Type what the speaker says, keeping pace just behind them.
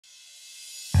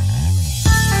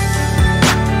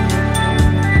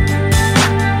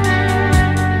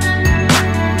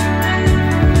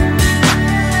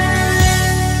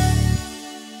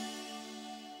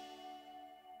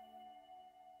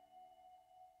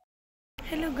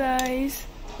Hello guys,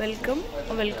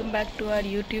 welcome back to our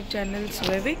YouTube channel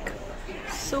SweVik।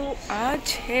 सो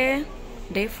आज है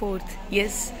day 4th,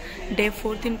 day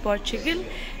 4th in Portugal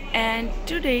and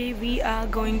today we are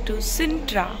going to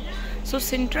Sintra। So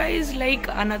Sintra is like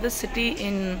another city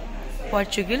in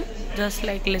Portugal just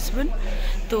like Lisbon.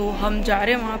 तो हम जा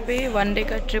रहे हैं वहाँ पे, 1 day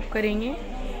का ट्रिप करेंगे।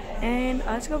 एंड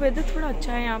आज का वेदर थोड़ा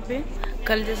अच्छा है यहाँ पे।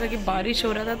 कल जैसा कि बारिश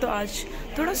हो रहा था, तो आज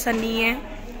थोड़ा सनी है,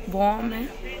 वार्म है।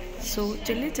 सो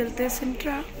चलिए चलते हैं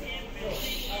Sintra।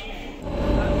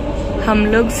 हम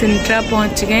लोग Sintra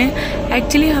पहुँच गए।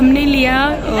 एक्चुअली हमने लिया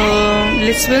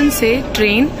लिस्बन से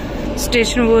ट्रेन,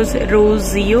 स्टेशन वो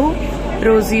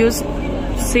रोसियो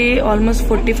से ऑलमोस्ट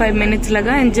 45 मिनट्स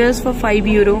लगा एंड जस्ट फॉर 5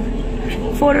 यूरो,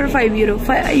 4 और 5 euro.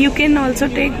 You can also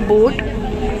take boat,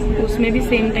 उसमें भी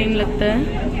सेम टाइम लगता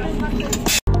है।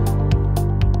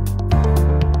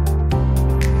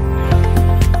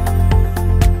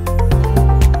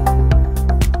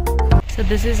 So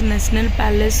this is National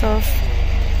Palace of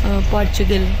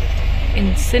Portugal in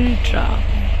Sintra.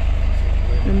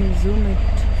 Let me zoom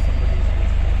it.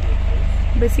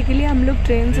 Basically हम लोग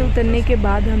ट्रेन से उतरने के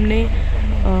बाद हम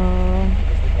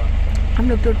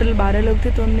लोग टोटल 12 लोग थे,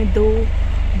 तो हमने 2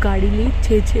 गाड़ी ली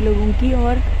 6 लोगों की,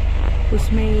 और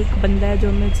उसमें एक बंदा है जो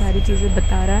हमें सारी चीज़ें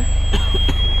बता रहा है।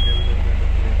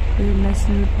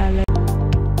 National palace.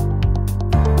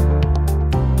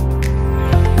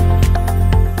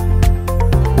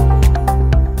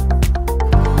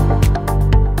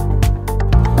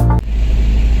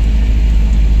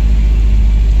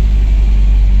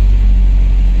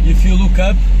 If you look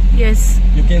up, Yes.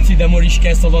 you can see the Moorish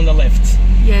castle on the left.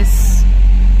 Yes.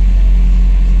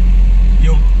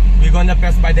 We're gonna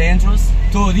pass by the entrance.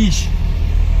 Todos.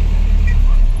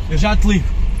 Eu já te ligo.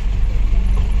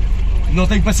 Não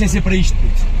tenho paciência para isto,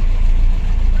 puto.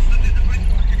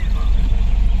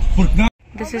 Porque não.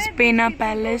 This is Pena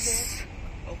Palace.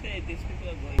 Okay, these people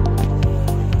are going.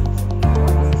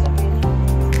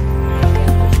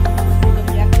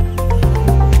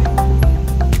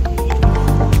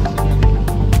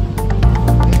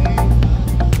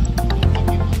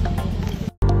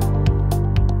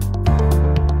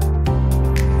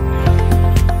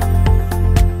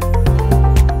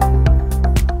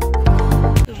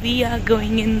 We are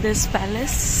going in this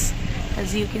palace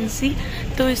as you can see।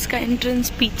 तो इसका entrance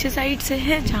पीछे side से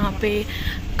है, जहाँ पे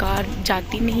car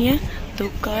जाती नहीं है, तो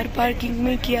कार पार्किंग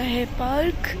में किया है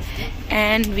park.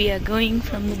 And we are going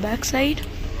from the back side.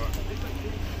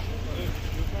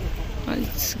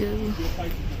 Let's go.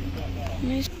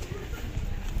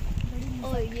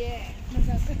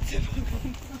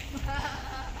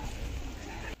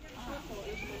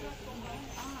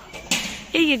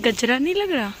 ये गजरा नहीं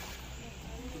लग रहा?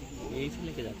 यही से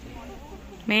लेके जाते हैं।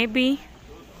 May be.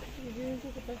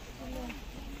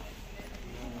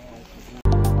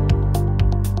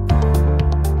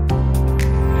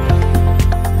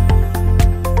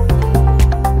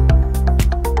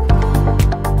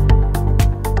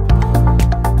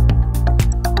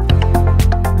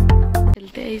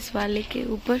 चलते हैं इस वाले के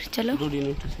ऊपर, चलो।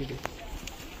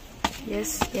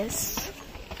 Yes yes.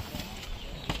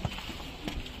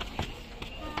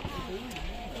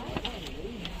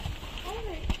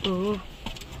 Oh,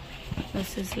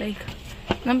 this is like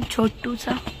एकदम छोटू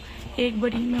सा, एक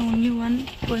बड़ी में only 1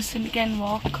 person can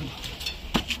walk।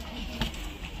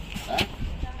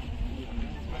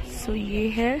 So ये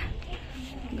है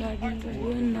गार्डन का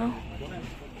view. Now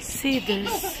see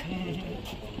this।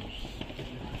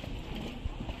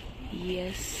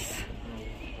 Yes।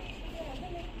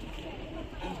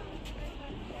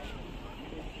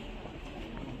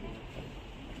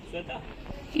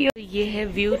 ये है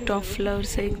व्यू टॉप फ्लोर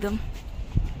से एकदम।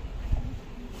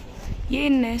 ये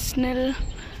नेशनल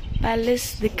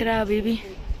पैलेस दिख रहा है अभी भी।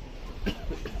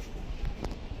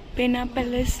 पेना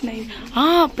पैलेस नहीं,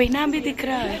 हाँ पेना भी दिख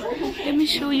रहा है। लेट मी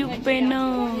शो यू पेना।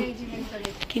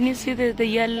 Can you see this, the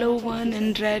yellow one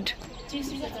and red?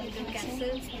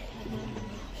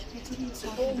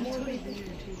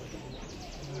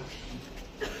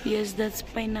 Yes, that's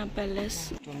Pena Palace.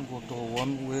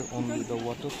 One way only, the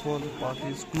waterfall part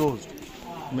is closed.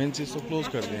 Main चीज तो close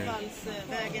कर दिए हैं।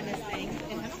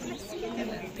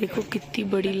 देखो कितनी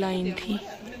बड़ी लाइन थी,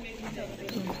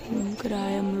 तो घूम कर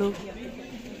आए हम लोग।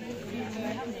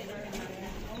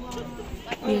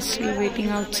 We are still waiting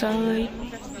outside,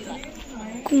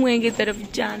 कुएं की तरफ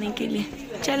जाने के लिए।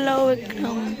 चलो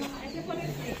एकदम।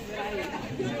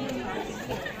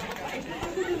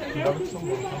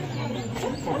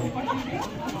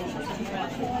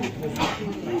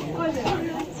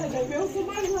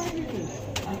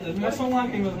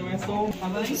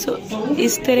 So,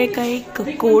 इस तरह का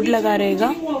एक कोड लगा रहेगा,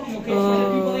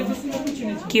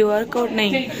 QR कोड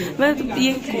नहीं, मतलब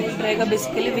ये कोड रहेगा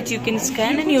basically which you can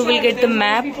scan and you will get the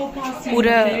map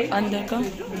पूरा अंदर का।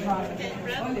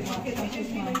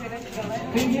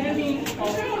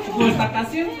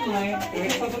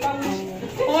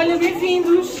 Olha,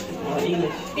 bem-vindos.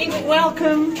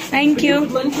 Welcome. Thank you.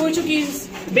 In Portuguese.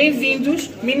 Bem-vindos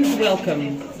means welcome.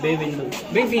 Bem-vindo.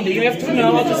 Bem-vindo. You have to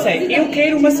know how to say. Eu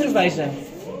quero uma cerveja.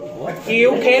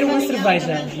 Eu quero uma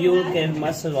cerveja. You can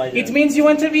survive. It means you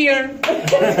want a beer.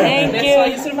 Thank That's you. why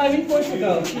you survive in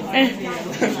Portugal.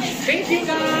 Thank you,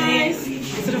 guys.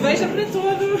 Cerveja para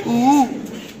todos.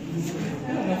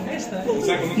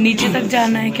 नीचे तक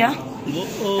जाना है क्या?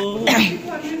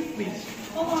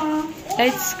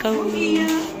 Let's go.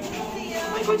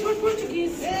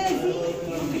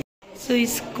 So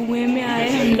इस कुएं में आए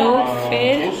हम लोग,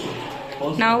 फिर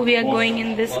now we are going in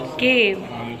this cave.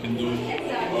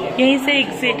 यहीं से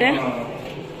एग्जिट है।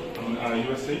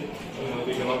 USA,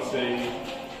 they cannot say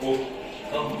off.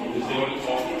 They say only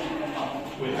off.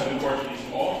 We have in Portuguese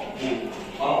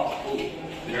off.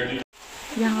 They are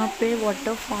यहाँ पे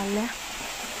वाटरफॉल है।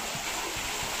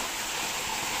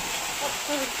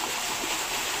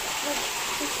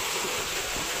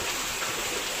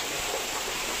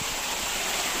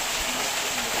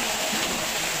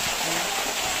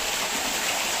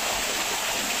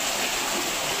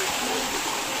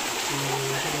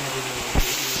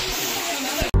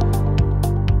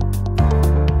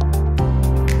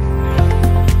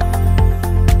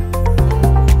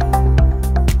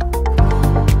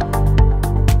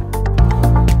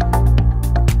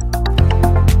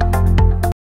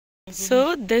 So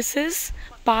this is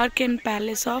Park and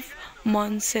Palace of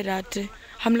Monserrate.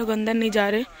 हम लोग अंदर नहीं जा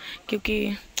रहे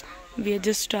क्योंकि we are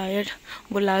just tired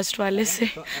वो लास्ट वाले से,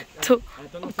 तो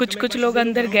कुछ लोग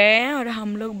अंदर गए हैं और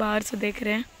हम लोग बाहर से देख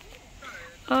रहे हैं।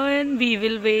 And we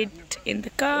will wait in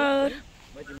the car.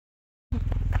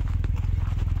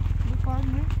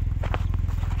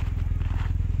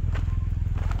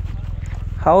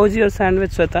 How is your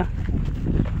sandwich, Sweta?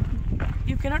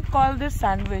 You cannot call this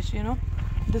sandwich, you know.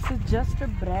 This is just a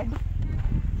bread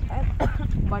and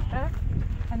butter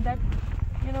and that,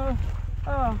 you know,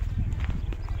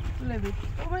 leave it.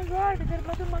 Oh my god, इधर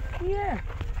मधुमक्खी है।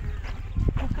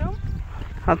 Okay?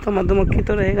 हाँ तो मधुमक्खी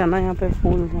तो रहेगा ना यहाँ पे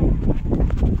फूल में।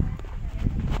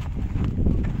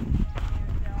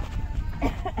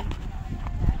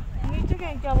 नीचे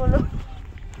गए क्या बोलो?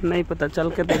 नहीं पता, चल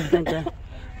के देखते हैं क्या।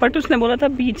 बट उसने बोला था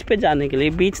बीच पे जाने के लिए,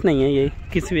 बीच नहीं है ये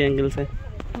किसी भी एंगल से।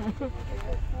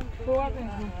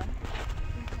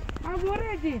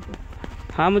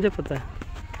 हाँ मुझे पता है,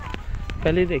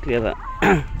 पहले ही देख लिया था।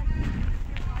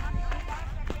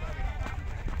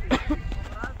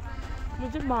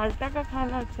 मुझे माल्टा का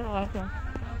खाना अच्छा लगा था,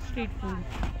 स्ट्रीट फूड।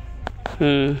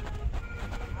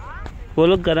 वो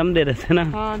लोग गरम दे रहे थे ना।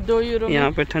 हाँ, 2 यूरो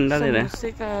यहाँ पे ठंडा दे रहे हैं।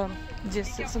 समोसे का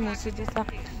जैसे समोसे जैसा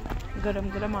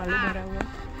गरम आलू भरा हुआ।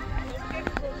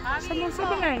 समोसे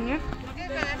बनाएंगे,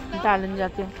 डालन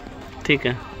जाते हैं। ठीक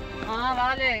है। हाँ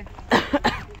वाले।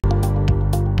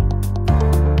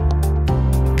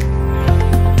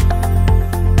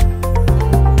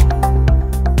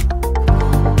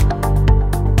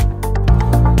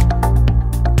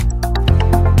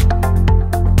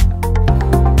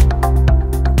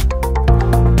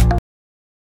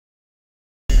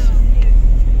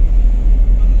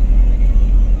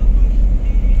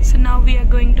 So now we are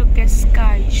going to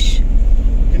Cascais.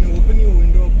 Can you open your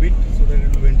window a bit so that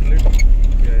it will ventilate?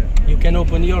 Yeah. You can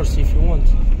open yours if you want,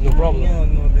 no problem.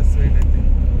 No, this side I think.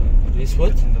 This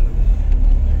what?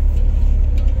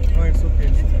 No, it's okay.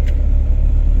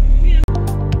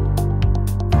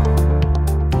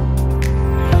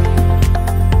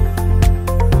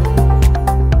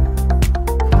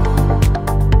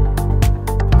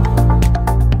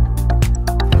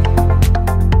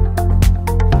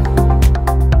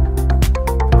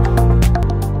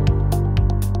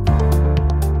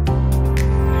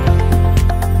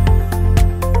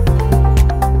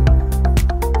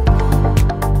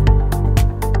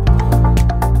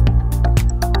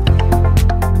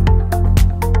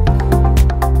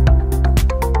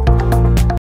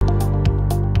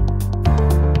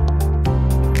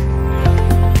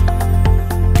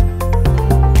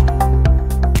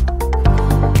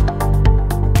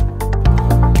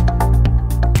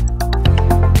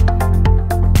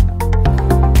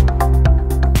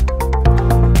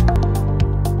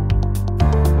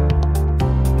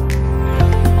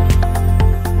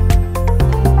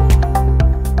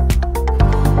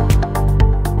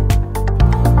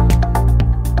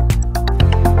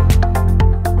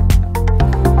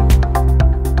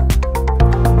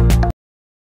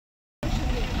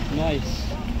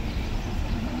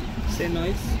 say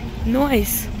noise?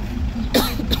 Noise.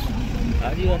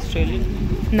 Are you Australian?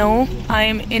 No, I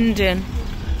am Indian.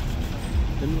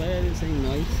 Then why are you saying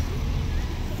noise?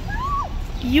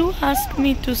 You asked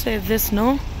me to say this,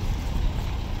 no?